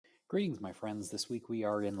Greetings, my friends. This week we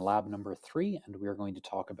are in lab number 3, and we are going to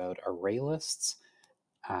talk about array lists,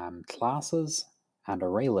 classes, and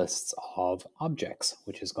array lists of objects,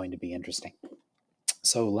 which is going to be interesting.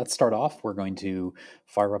 So let's start off. We're going to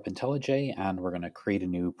fire up IntelliJ, and we're going to create a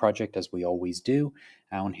new project as we always do.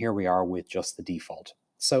 And here we are with just the default.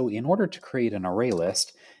 So in order to create an array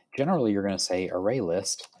list, generally you're going to say array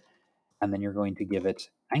list, and then you're going to give it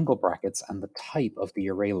angle brackets and the type of the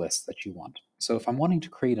array list that you want. So if I'm wanting to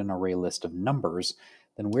create an array list of numbers,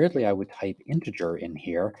 then weirdly I would type integer in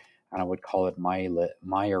here, and I would call it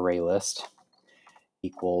my array list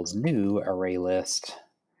equals new array list,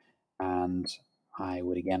 and I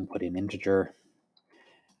would again put in integer,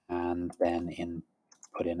 and then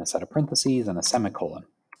put in a set of parentheses and a semicolon.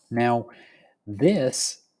 Now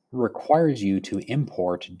this requires you to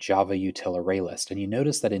import Java util array list, and you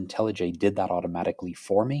notice that IntelliJ did that automatically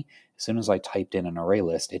for me. As soon as I typed in an array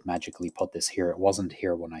list, it magically put this here. It wasn't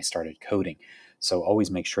here when I started coding, so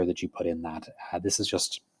always make sure that you put in that. This is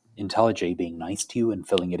just IntelliJ being nice to you and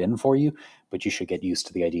filling it in for you, but you should get used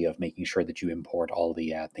to the idea of making sure that you import all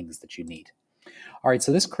the things that you need. All right,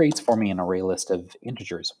 so this creates for me an array list of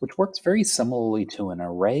integers, which works very similarly to an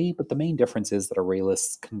array, but the main difference is that array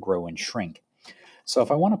lists can grow and shrink. So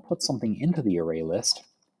if I want to put something into the array list,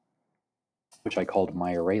 which I called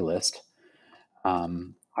my array list,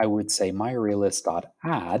 I would say my array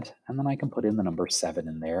list.add, and then I can put in the number 7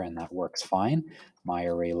 in there, and that works fine. My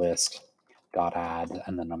array list.add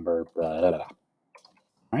and the number blah, blah, blah.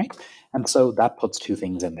 All right, and so that puts two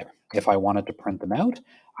things in there. If I wanted to print them out,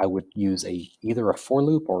 I would use either a for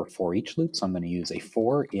loop or a for each loop. So I'm going to use a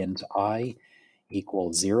for int I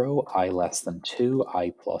equals 0, I less than 2,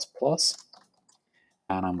 I plus plus.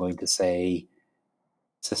 And I'm going to say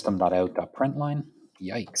system.out.println,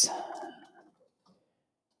 yikes.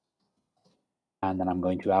 And then I'm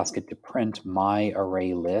going to ask it to print my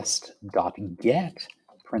array list.get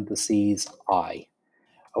parentheses I.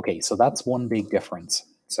 Okay, so that's one big difference.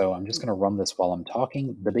 So I'm just going to run this while I'm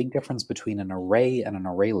talking. The big difference between an array and an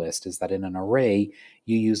array list is that in an array,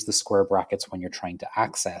 you use the square brackets when you're trying to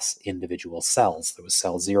access individual cells. There was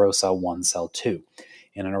cell 0, cell 1, cell 2.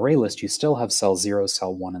 In an array list, you still have cell 0,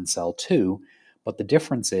 cell 1, and cell 2, but the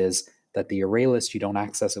difference is that the array list, you don't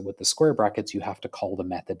access it with the square brackets, you have to call the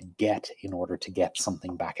method get in order to get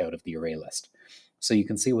something back out of the array list. So you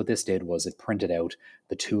can see what this did was it printed out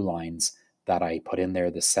the two lines that I put in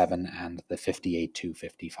there, the 7 and the 58 to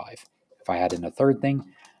 55. If I add in a third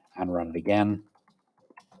thing and run it again,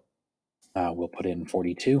 we'll put in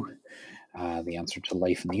 42, the answer to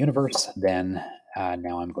life in the universe, then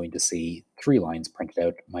now I'm going to see 3 lines printed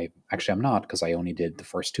out. Actually, I'm not, because I only did the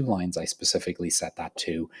first 2 lines. I specifically set that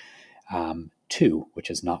to 2, which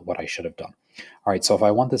is not what I should have done. All right, so if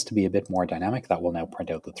I want this to be a bit more dynamic, that will now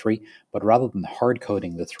print out the 3. But rather than hard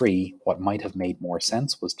coding the 3, what might have made more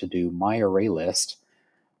sense was to do my array list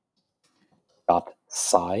dot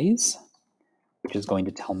size, which is going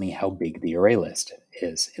to tell me how big the array list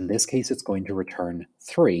is. In this case, it's going to return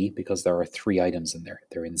 3 because there are 3 items in there.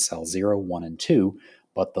 They're in cell 0, 1, and 2,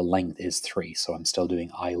 but the length is 3. So I'm still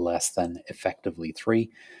doing I less than effectively 3,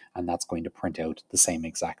 and that's going to print out the same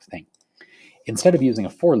exact thing. Instead of using a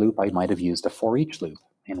for loop, I might have used a for each loop,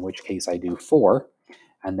 in which case I do for,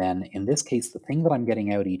 and then in this case, the thing that I'm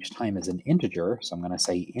getting out each time is an integer. So I'm going to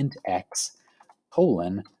say int x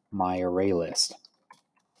colon my array list.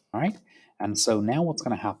 All right. And so now what's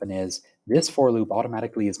going to happen is this for loop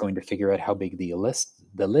automatically is going to figure out how big the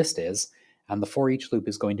list is, and the for each loop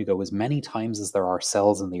is going to go as many times as there are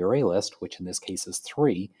cells in the array list, which in this case is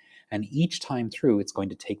 3, and each time through it's going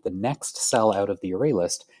to take the next cell out of the array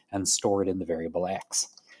list and store it in the variable x.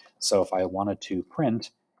 So if I wanted to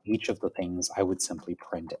print each of the things, I would simply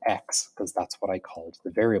print x, because that's what I called the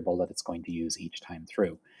variable that it's going to use each time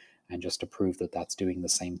through. And just to prove that that's doing the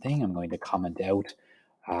same thing, I'm going to comment out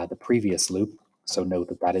the previous loop. So note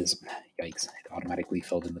that that is, yikes, it automatically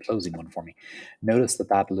filled in the closing one for me. Notice that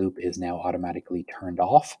that loop is now automatically turned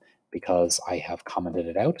off because I have commented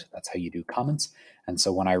it out. That's how you do comments. And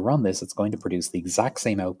so when I run this, it's going to produce the exact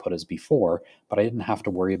same output as before, but I didn't have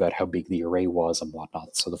to worry about how big the array was and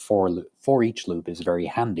whatnot. So the for each loop is very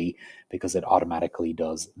handy because it automatically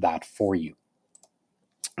does that for you.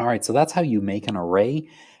 All right, so that's how you make an array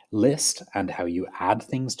list and how you add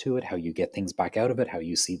things to it, how you get things back out of it, how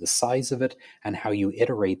you see the size of it, and how you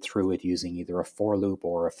iterate through it using either a for loop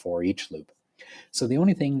or a for each loop. So the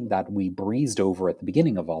only thing that we breezed over at the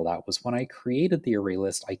beginning of all that was when I created the array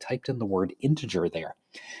list, I typed in the word integer there.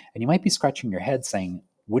 And you might be scratching your head saying,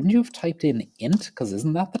 wouldn't you have typed in int, because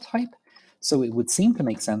isn't that the type? So it would seem to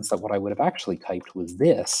make sense that what I would have actually typed was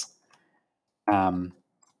this,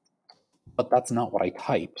 but that's not what I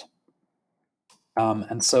typed.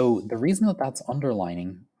 And so the reason that that's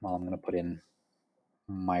underlining, well, I'm going to put in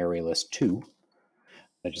my array list 2.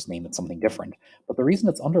 I just name it something different. But the reason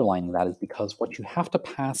it's underlining that is because what you have to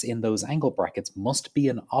pass in those angle brackets must be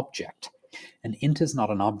an object. An int is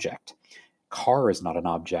not an object. Char is not an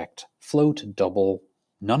object. Float, double,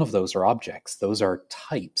 none of those are objects. Those are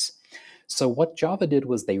types. So what Java did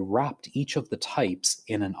was they wrapped each of the types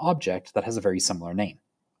in an object that has a very similar name,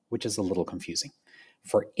 which is a little confusing.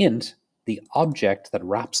 For int, the object that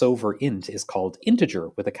wraps over int is called integer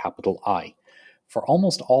with a capital I. For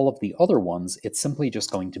almost all of the other ones, it's simply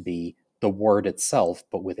just going to be the word itself,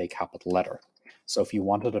 but with a capital letter. So if you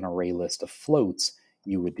wanted an array list of floats,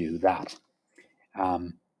 you would do that.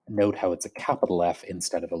 Note how it's a capital F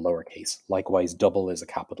instead of a lowercase. Likewise, double is a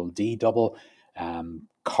capital D double.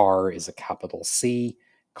 Car is a capital C,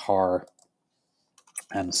 car,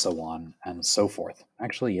 and so on and so forth.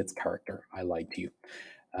 Actually, it's character. I lied to you.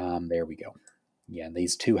 There we go. Yeah,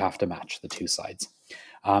 these two have to match, the two sides.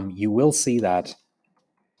 You will see that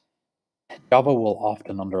Java will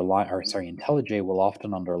often underline, or sorry, IntelliJ will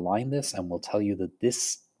often underline this and will tell you that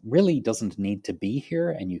this really doesn't need to be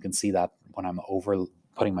here. And you can see that when I'm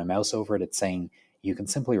putting my mouse over it, it's saying you can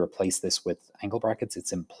simply replace this with angle brackets.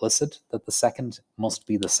 It's implicit that the second must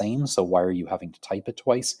be the same. So why are you having to type it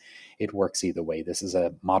twice? It works either way. This is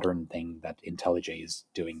a modern thing that IntelliJ is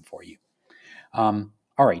doing for you. All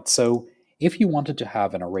right, so if you wanted to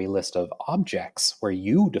have an array list of objects where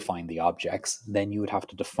you define the objects, then you would have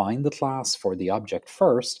to define the class for the object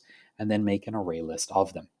first and then make an array list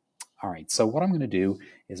of them. All right, so what I'm going to do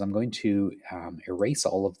is I'm going to erase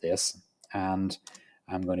all of this, and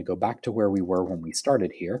I'm going to go back to where we were when we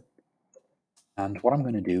started here. And what I'm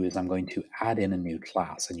going to do is I'm going to add in a new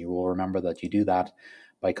class, and you will remember that you do that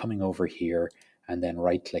by coming over here and then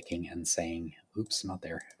right-clicking and saying, oops, not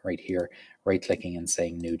there, right here, right-clicking and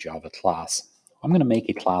saying new Java class. I'm going to make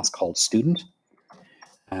a class called student,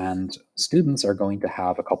 and students are going to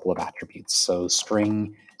have a couple of attributes. So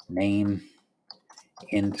string name,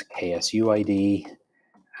 int KSUID,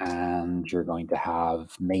 and you're going to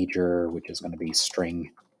have major, which is going to be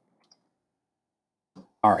string.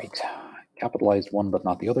 All right, capitalized one but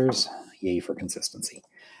not the others. Yay for consistency.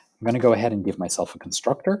 I'm going to go ahead and give myself a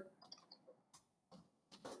constructor.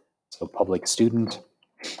 So public student,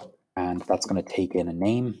 and that's going to take in a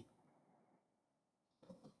name,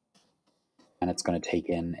 and it's going to take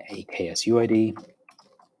in a KSUID,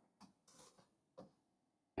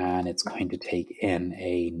 and it's going to take in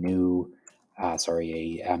a new, a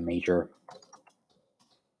major.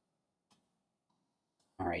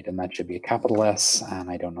 All right, and that should be a capital S, and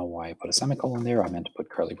I don't know why I put a semicolon there. I meant to put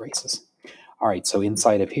curly braces. All right, so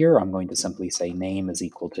inside of here, I'm going to simply say name is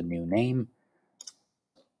equal to new name,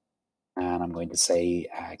 and I'm going to say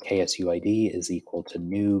KSUID is equal to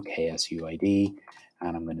new KSUID,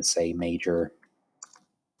 and I'm going to say major.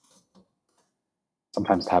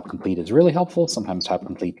 Sometimes tab complete is really helpful. Sometimes tab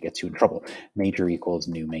complete gets you in trouble. Major equals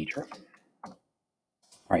new major. All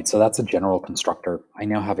right, so that's a general constructor. I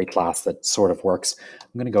now have a class that sort of works. I'm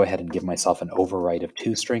going to go ahead and give myself an override of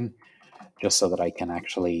toString just so that I can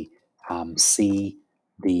actually see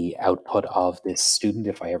the output of this student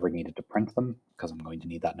if I ever needed to print them, because I'm going to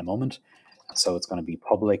need that in a moment. So it's going to be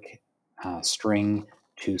public string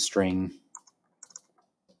toString.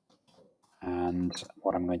 And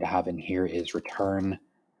what I'm going to have in here is return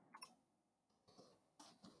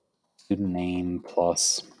student name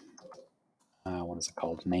plus, what is it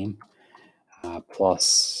called, name,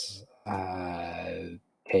 plus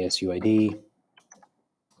KSUID,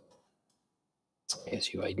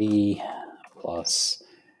 plus,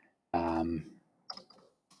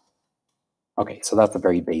 okay, so that's a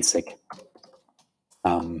very basic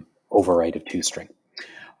override of toString.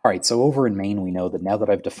 All right, so over in main, we know that now that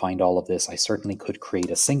I've defined all of this, I certainly could create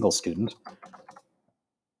a single student.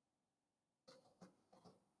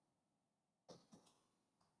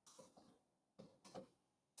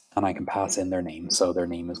 And I can pass in their name. So their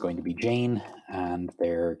name is going to be Jane, and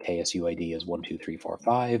their KSUID is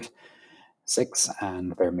 12345 6,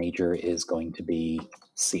 and their major is going to be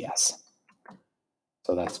CS.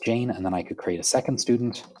 So that's Jane, and then I could create a second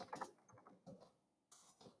student.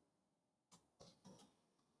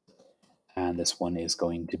 And this one is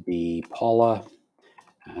going to be Paula,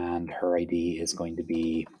 and her ID is going to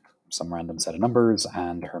be some random set of numbers,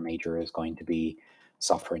 and her major is going to be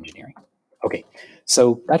software engineering. Okay,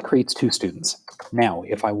 so that creates two students. Now,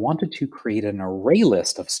 if I wanted to create an array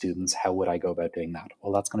list of students, how would I go about doing that?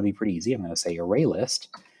 Well, that's going to be pretty easy. I'm going to say array list,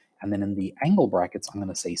 and then in the angle brackets, I'm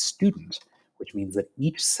going to say student, which means that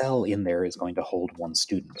each cell in there is going to hold one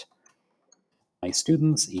student. My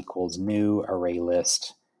students equals new array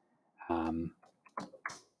list,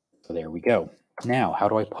 So there we go. Now, how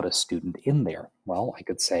do I put a student in there? Well, I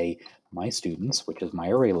could say my students, which is my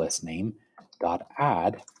array list name, dot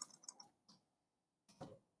add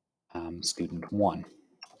student1.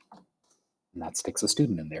 And that sticks a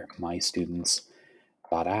student in there. My students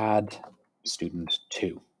dot add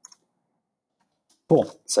student2.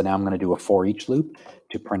 Cool. So now I'm going to do a for each loop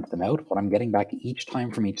to print them out. What I'm getting back each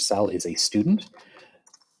time from each cell is a student.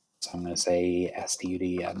 So I'm going to say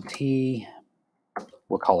student.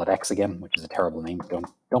 We'll call it X again, which is a terrible name.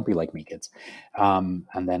 Don't be like me, kids. And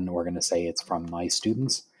then we're going to say it's from my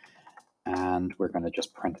students, and we're going to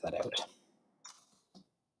just print that out.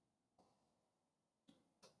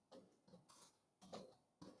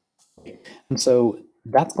 And so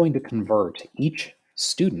that's going to convert each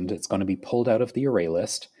student. It's going to be pulled out of the array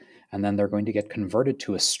list, and then they're going to get converted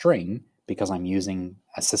to a string because I'm using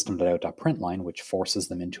a system.out.println, which forces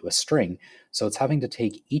them into a string. So it's having to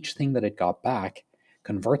take each thing that it got back,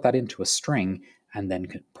 convert that into a string, and then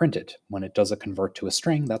print it. When it does a convert to a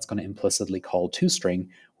string, that's going to implicitly call toString,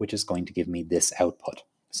 which is going to give me this output.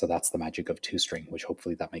 So that's the magic of toString, which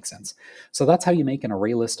hopefully that makes sense. So that's how you make an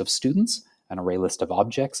array list of students, an array list of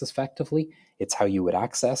objects effectively. It's how you would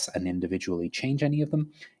access and individually change any of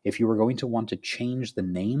them. If you were going to want to change the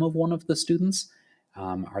name of one of the students,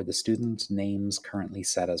 are the student names currently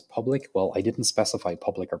set as public? Well, I didn't specify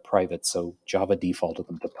public or private, so Java defaulted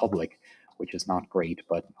them to public, which is not great,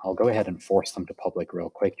 but I'll go ahead and force them to public real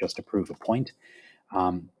quick just to prove a point.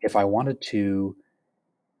 If I wanted to,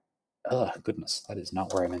 goodness, that is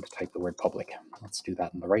not where I meant to type the word public. Let's do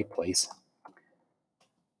that in the right place.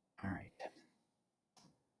 All right.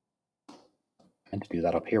 I meant to do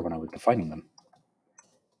that up here when I was defining them.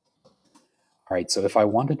 All right, so if I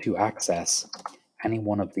wanted to access any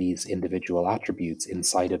one of these individual attributes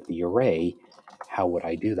inside of the array, how would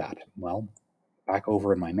I do that? Well, back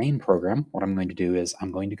over in my main program, what I'm going to do is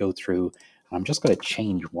I'm going to go through and I'm just going to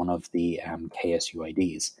change one of the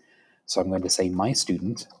KSUIDs. So I'm going to say my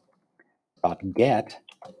student dot get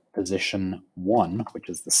position 1, which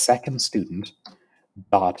is the second student,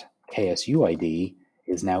 dot KSUID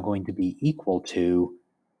is now going to be equal to,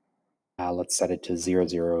 let's set it to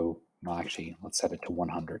 00, well actually, let's set it to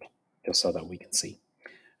 100, just so that we can see.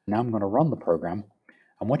 Now I'm going to run the program,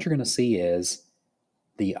 and what you're going to see is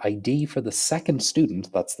the ID for the second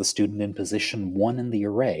student, that's the student in position 1 in the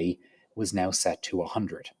array, was now set to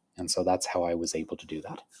 100. And so that's how I was able to do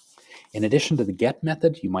that. In addition to the get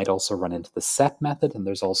method, you might also run into the set method, and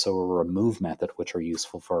there's also a remove method, which are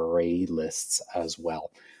useful for array lists as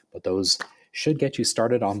well. But those should get you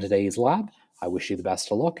started on today's lab. I wish you the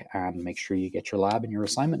best of luck, and make sure you get your lab and your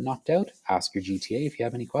assignment knocked out. Ask your GTA if you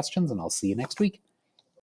have any questions, and I'll see you next week.